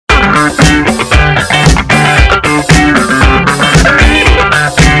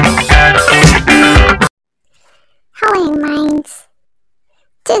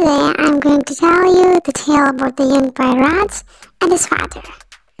going to tell you the tale about the young boy Raj and his father.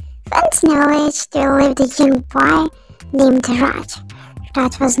 Once in a village, there lived a young boy named Raj.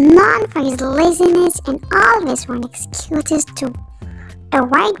 Raj was known for his laziness and always wanted excuses to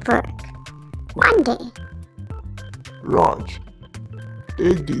avoid work. One day, Raj,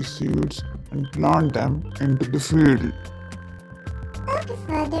 take these seeds and plant them into the field. "Okay,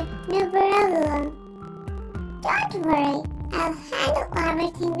 father, no problem. Don't worry, I'll handle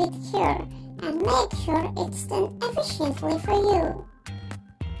everything with care and make sure it's done efficiently for you."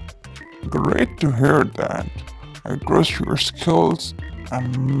 Great to hear that. I trust your skills and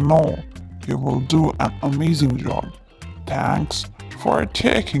know you will do an amazing job. Thanks for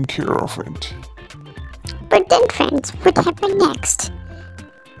taking care of it. But then, friends, what happened next?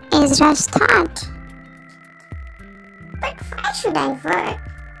 As Raj thought, "But why should I work?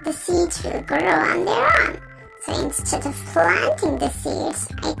 The seeds will grow on their own. So instead of planting the seeds,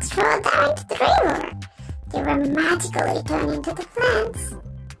 I throw them into the river. They will magically turn into the plants."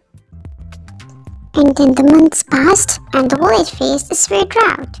 And then the months passed and the village faced a severe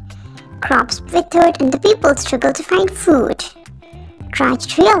drought. Crops withered and the people struggled to find food.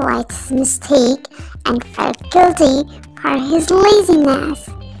 Raj realized his mistake and felt guilty for his laziness.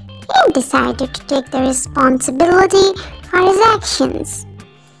 He decided to take the responsibility for his actions.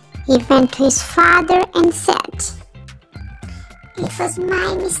 He went to his father and said, "It was my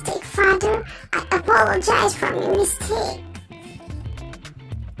mistake, father. I apologize for my mistake."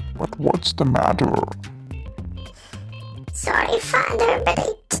 But what's the matter? "Sorry, father, but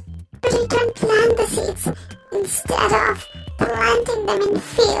I don't plant the seeds. Instead of planting them in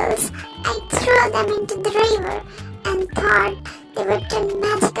fields, I threw them into the river and thought they would turn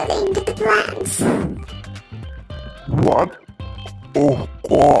magically into the plants." What? Oh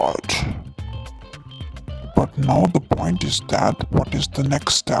God. But now the point is that what is the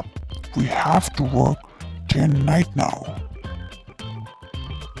next step? We have to work day and night now.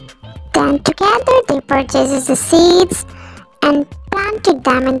 Then together they purchased the seeds and planted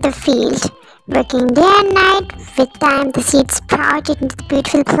them in the field. Working day and night, with time the seeds sprouted into the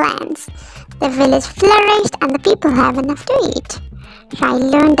beautiful plants. The village flourished and the people have enough to eat. Rai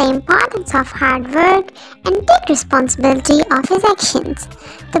learned the importance of hard work and take responsibility of his actions.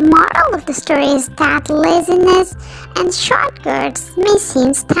 The moral of the story is that laziness and shortcuts may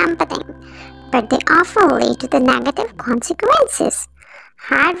seem tempting, but they often lead to the negative consequences.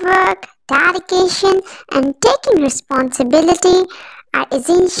 Hard work, dedication, and taking responsibility are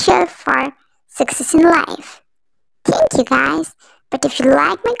essential for success in life. Thank you guys. But if you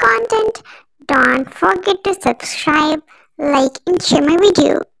like my content, don't forget to subscribe, like, and share my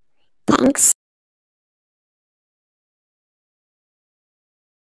video. Thanks.